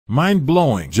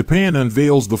Mind-blowing. Japan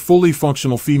unveils the fully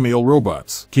functional female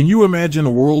robots. Can you imagine a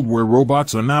world where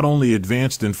robots are not only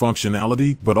advanced in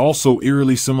functionality, but also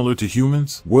eerily similar to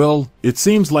humans? Well, it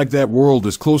seems like that world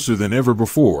is closer than ever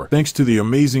before, thanks to the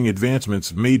amazing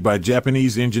advancements made by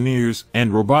Japanese engineers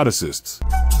and roboticists.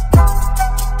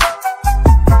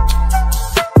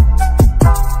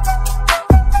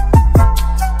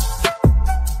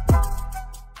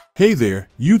 Hey there,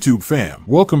 YouTube fam.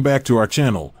 Welcome back to our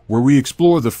channel, where we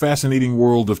explore the fascinating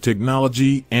world of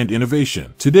technology and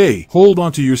innovation. Today, hold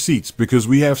on to your seats because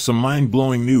we have some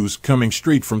mind-blowing news coming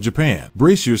straight from Japan.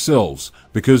 Brace yourselves,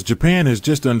 because Japan has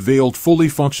just unveiled fully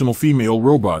functional female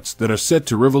robots that are set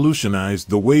to revolutionize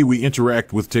the way we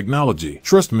interact with technology.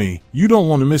 Trust me, you don't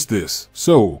want to miss this.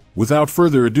 So, without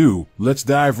further ado, let's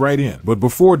dive right in. But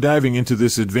before diving into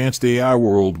this advanced AI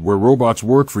world where robots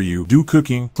work for you, do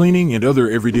cooking, cleaning, and other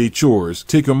everyday chores,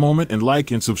 take a moment and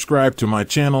like and subscribe to my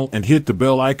channel and hit the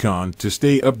bell icon to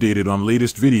stay updated on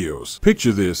latest videos.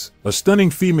 Picture this, a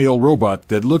stunning female robot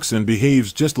that looks and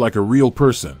behaves just like a real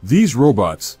person. These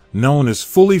robots, known as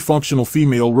fully functional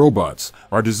female robots,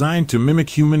 are designed to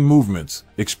mimic human movements,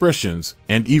 expressions,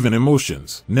 and even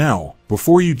emotions. Now,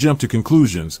 before you jump to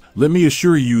conclusions, let me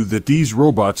assure you that these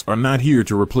robots are not here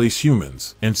to replace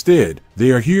humans. Instead,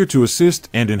 they are here to assist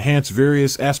and enhance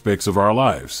various aspects of our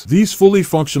lives. These fully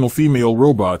functional female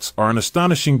robots are an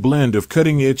astonishing blend of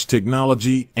cutting-edge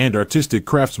technology and artistic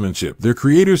craftsmanship. Their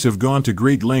creators have gone to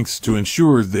great lengths to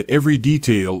ensure that every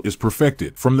detail is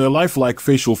perfected. From their lifelike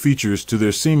facial features to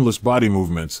their seamless body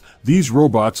movements, these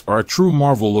robots are a true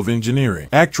marvel of engineering.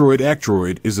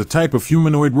 Actroid is a type of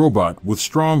humanoid robot with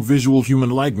strong visual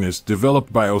human likeness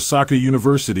developed by Osaka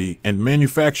University and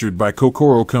manufactured by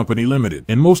Kokoro Company Limited.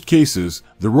 In most cases,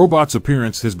 the robot's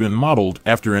appearance has been modeled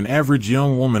after an average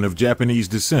young woman of Japanese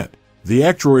descent. The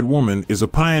Actroid woman is a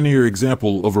pioneer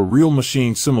example of a real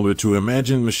machine similar to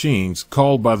imagined machines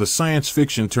called by the science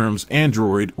fiction terms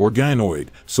android or gynoid,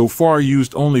 so far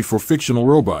used only for fictional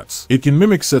robots. It can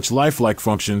mimic such lifelike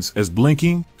functions as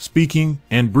blinking, speaking,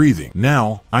 and breathing.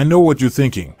 Now, I know what you're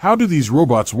thinking. How do these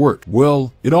robots work?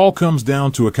 Well, it all comes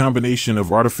down to a combination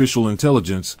of artificial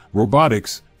intelligence,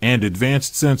 robotics, and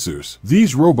advanced sensors.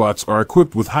 These robots are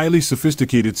equipped with highly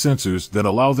sophisticated sensors that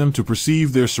allow them to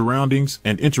perceive their surroundings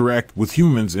and interact with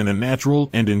humans in a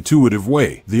natural and intuitive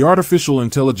way. The artificial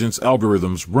intelligence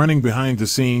algorithms running behind the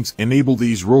scenes enable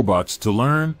these robots to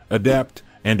learn, adapt,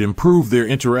 and improve their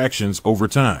interactions over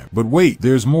time. But wait,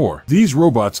 there's more. These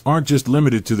robots aren't just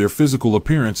limited to their physical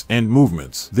appearance and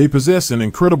movements. They possess an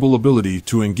incredible ability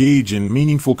to engage in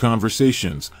meaningful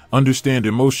conversations, understand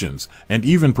emotions, and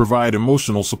even provide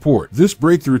emotional support. This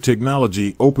breakthrough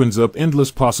technology opens up endless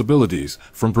possibilities,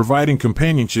 from providing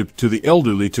companionship to the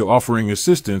elderly to offering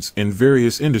assistance in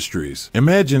various industries.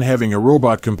 Imagine having a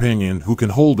robot companion who can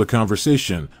hold a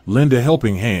conversation, lend a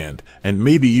helping hand, and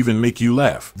maybe even make you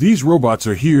laugh. These robots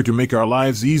are here to make our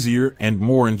lives easier and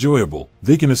more enjoyable.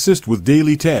 They can assist with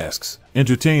daily tasks,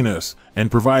 entertain us,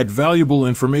 and provide valuable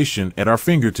information at our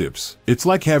fingertips. It's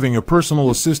like having a personal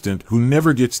assistant who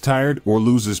never gets tired or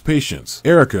loses patience.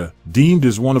 Erica, deemed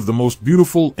as one of the most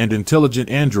beautiful and intelligent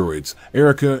androids,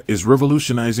 Erica is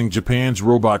revolutionizing Japan's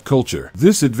robot culture.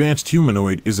 This advanced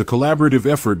humanoid is a collaborative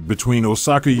effort between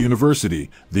Osaka University,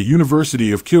 the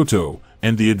University of Kyoto,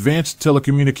 and the Advanced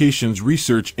Telecommunications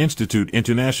Research Institute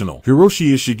International.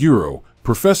 Hiroshi Ishiguro,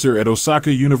 professor at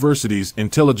Osaka University's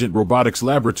Intelligent Robotics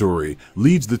Laboratory,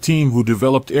 leads the team who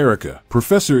developed Erica.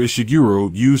 Professor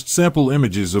Ishiguro used sample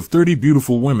images of 30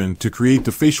 beautiful women to create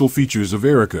the facial features of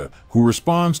Erica, who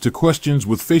responds to questions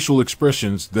with facial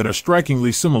expressions that are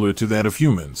strikingly similar to that of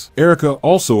humans. Erica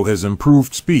also has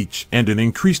improved speech and an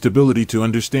increased ability to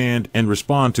understand and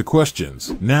respond to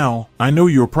questions. Now, I know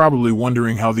you're probably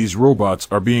wondering how these robots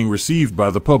are being received by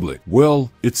the public.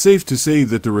 Well, it's safe to say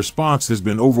that the response has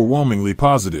been overwhelmingly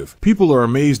positive. People are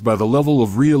amazed by the level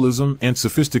of realism and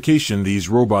sophistication these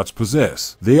robots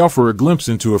possess. They offer a glimpse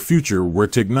into a future where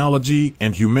technology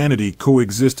and humanity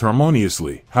coexist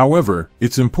harmoniously. However,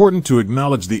 it's important to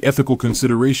acknowledge the ethical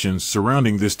considerations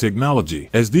surrounding this technology.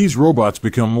 As these robots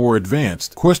become more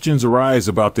advanced, questions arise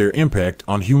about their impact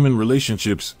on human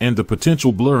relationships and the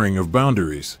potential blurring of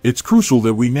boundaries. It's crucial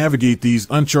that we navigate these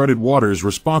uncharted waters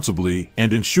responsibly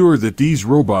and ensure that these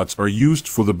robots are used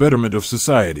for the betterment of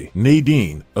society.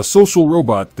 Nadine, a social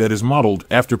robot that is modeled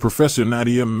after Professor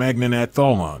Nadia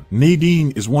Magnanat-Thalmann.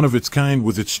 Nadine is one of its kind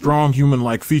with its strong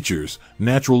human-like features,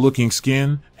 natural-looking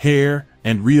skin, hair,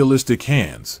 and realistic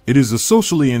hands. It is a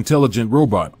socially intelligent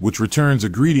robot which returns a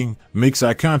greeting, makes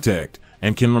eye contact,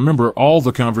 and can remember all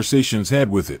the conversations had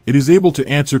with it. It is able to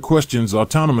answer questions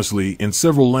autonomously in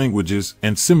several languages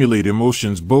and simulate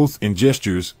emotions both in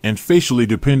gestures and facially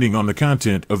depending on the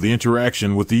content of the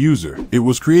interaction with the user. It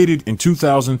was created in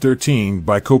 2013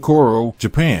 by Kokoro,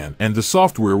 Japan, and the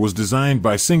software was designed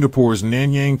by Singapore's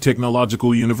Nanyang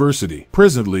Technological University.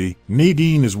 Presently,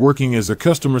 Nadine is working as a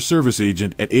customer service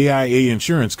agent at AIA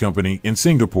Insurance Company in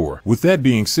Singapore. With that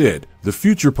being said, the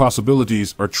future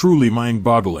possibilities are truly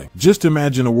mind-boggling. Just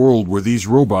imagine a world where these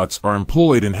robots are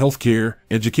employed in healthcare,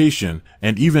 education,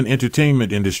 and even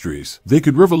entertainment industries. They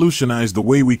could revolutionize the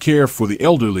way we care for the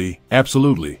elderly.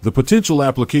 Absolutely. The potential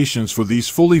applications for these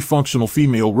fully functional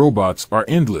female robots are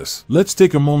endless. Let's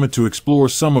take a moment to explore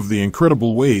some of the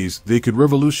incredible ways they could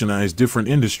revolutionize different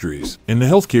industries. In the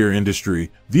healthcare industry,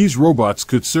 these robots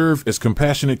could serve as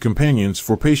compassionate companions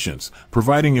for patients,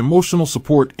 providing emotional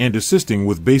support and assisting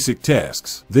with basic tasks.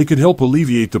 They could help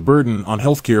alleviate the burden on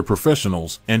healthcare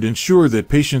professionals and ensure that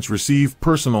patients receive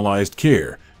personalized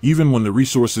care, even when the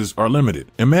resources are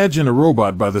limited. Imagine a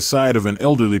robot by the side of an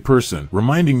elderly person,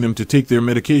 reminding them to take their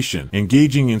medication,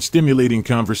 engaging in stimulating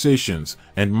conversations,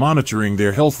 and monitoring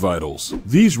their health vitals.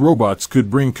 These robots could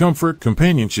bring comfort,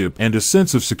 companionship, and a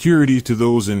sense of security to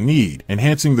those in need,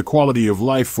 enhancing the quality of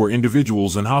life for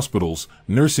individuals in hospitals,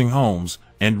 nursing homes,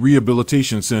 and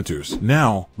rehabilitation centers.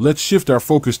 Now, let's shift our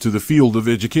focus to the field of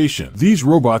education. These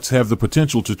robots have the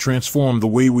potential to transform the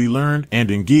way we learn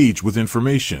and engage with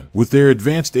information. With their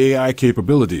advanced AI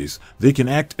capabilities, they can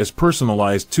act as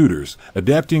personalized tutors,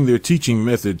 adapting their teaching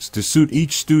methods to suit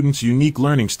each student's unique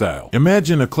learning style.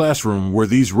 Imagine a classroom where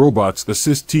these robots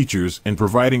assist teachers in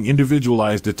providing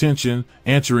individualized attention,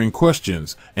 answering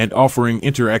questions, and offering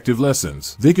interactive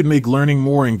lessons. They could make learning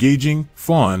more engaging,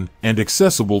 fun, and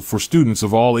accessible for students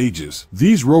of all ages.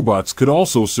 These robots could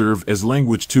also serve as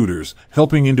language tutors,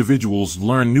 helping individuals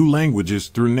learn new languages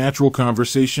through natural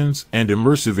conversations and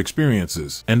immersive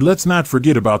experiences. And let's not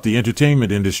forget about the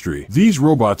entertainment industry. These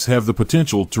robots have the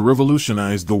potential to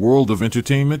revolutionize the world of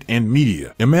entertainment and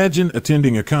media. Imagine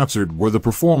attending a concert where the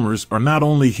performers are not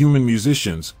only human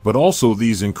musicians, but also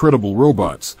these incredible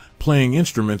robots, playing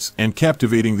instruments and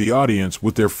captivating the audience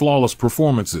with their flawless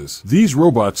performances. These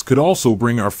robots could also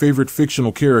bring our favorite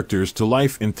fictional characters to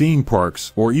life in theme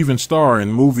parks or even star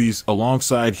in movies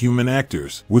alongside human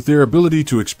actors. With their ability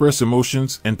to express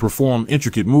emotions and perform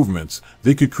intricate movements,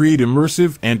 they could create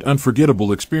immersive and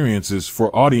unforgettable experiences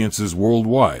for audiences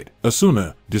worldwide.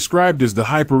 Asuna, described as the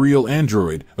hyperreal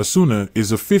android, Asuna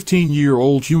is a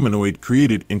 15-year-old humanoid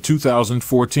created in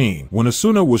 2014. When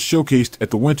Asuna was showcased at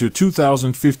the Winter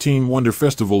 2015 Wonder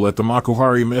Festival at the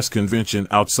Makuhari Mess Convention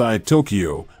outside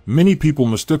Tokyo, many people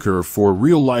mistook her for a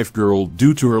real-life girl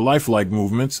due to her lifelike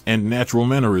movements and natural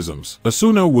mannerisms.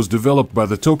 Asuna was developed by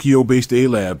the Tokyo-based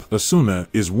A-Lab. Asuna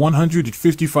is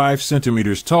 155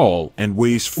 centimeters tall and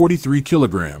weighs 43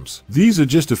 kilograms. These are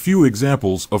just a few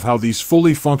examples of how these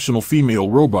fully functional female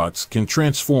robots can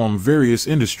transform various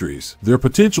industries. Their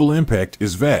potential impact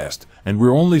is vast, and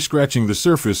we're only scratching the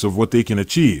surface of what they can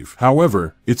achieve.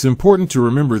 However, it's important to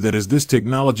remember that as this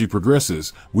technology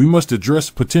progresses, we must address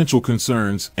potential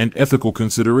concerns and ethical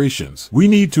considerations. We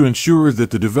need to ensure that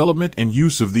the development and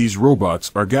use of these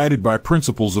robots are guided by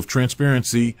principles of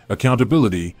transparency,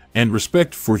 accountability, and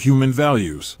respect for human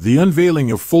values. The unveiling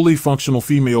of fully functional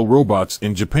female robots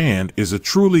in Japan is a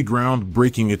truly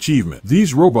groundbreaking achievement.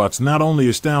 These robots not only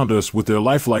astound us with their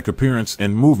lifelike appearance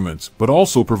and movements, but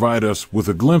also provide us with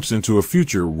a glimpse into a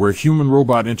future where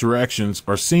human-robot interactions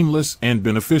are seamless and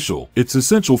beneficial. It's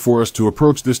essential for us to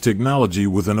approach this technology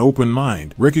with an open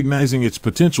mind, recognizing its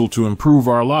potential to improve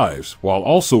our lives, while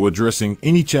also addressing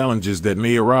any challenges that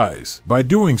may arise. By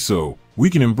doing so, we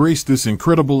can embrace this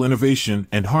incredible innovation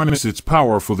and harness its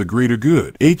power for the greater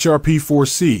good.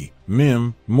 HRP-4C,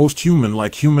 MIM, most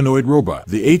human-like humanoid robot.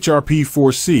 The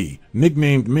HRP-4C,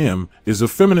 nicknamed MIM, is a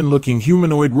feminine-looking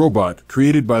humanoid robot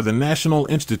created by the National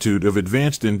Institute of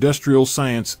Advanced Industrial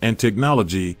Science and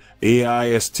Technology,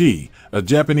 AIST, a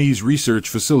Japanese research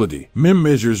facility. MIM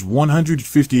measures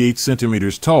 158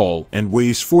 centimeters tall and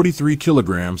weighs 43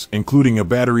 kilograms, including a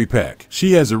battery pack.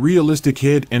 She has a realistic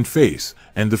head and face,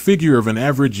 and the figure of an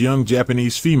average young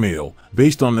Japanese female,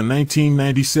 based on the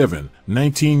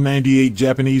 1997-1998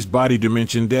 Japanese Body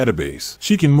Dimension database.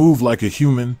 She can move like a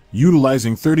human,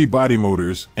 utilizing 30 body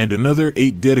motors and another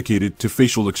 8 dedicated to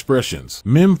facial expressions.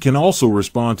 MIM can also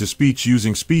respond to speech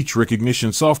using speech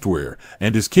recognition software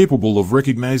and is capable of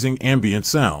recognizing ambient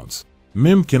sounds.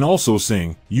 Mim can also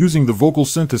sing, using the vocal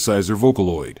synthesizer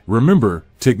Vocaloid. Remember,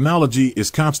 technology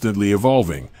is constantly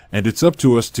evolving, and it's up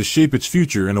to us to shape its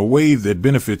future in a way that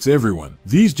benefits everyone.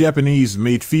 These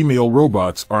Japanese-made female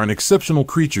robots are an exceptional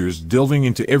creatures delving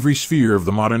into every sphere of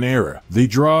the modern era. They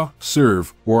draw,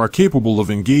 serve, or are capable of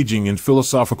engaging in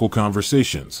philosophical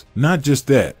conversations. Not just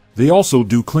that, they also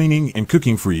do cleaning and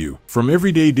cooking for you. From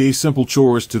everyday simple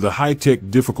chores to the high-tech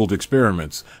difficult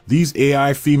experiments, these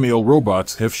AI female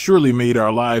robots have surely made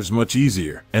our lives much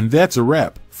easier. And that's a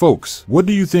wrap, folks. What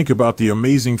do you think about the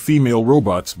amazing female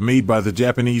robots made by the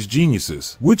Japanese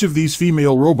geniuses? Which of these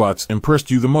female robots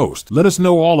impressed you the most? Let us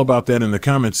know all about that in the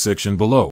comments section below.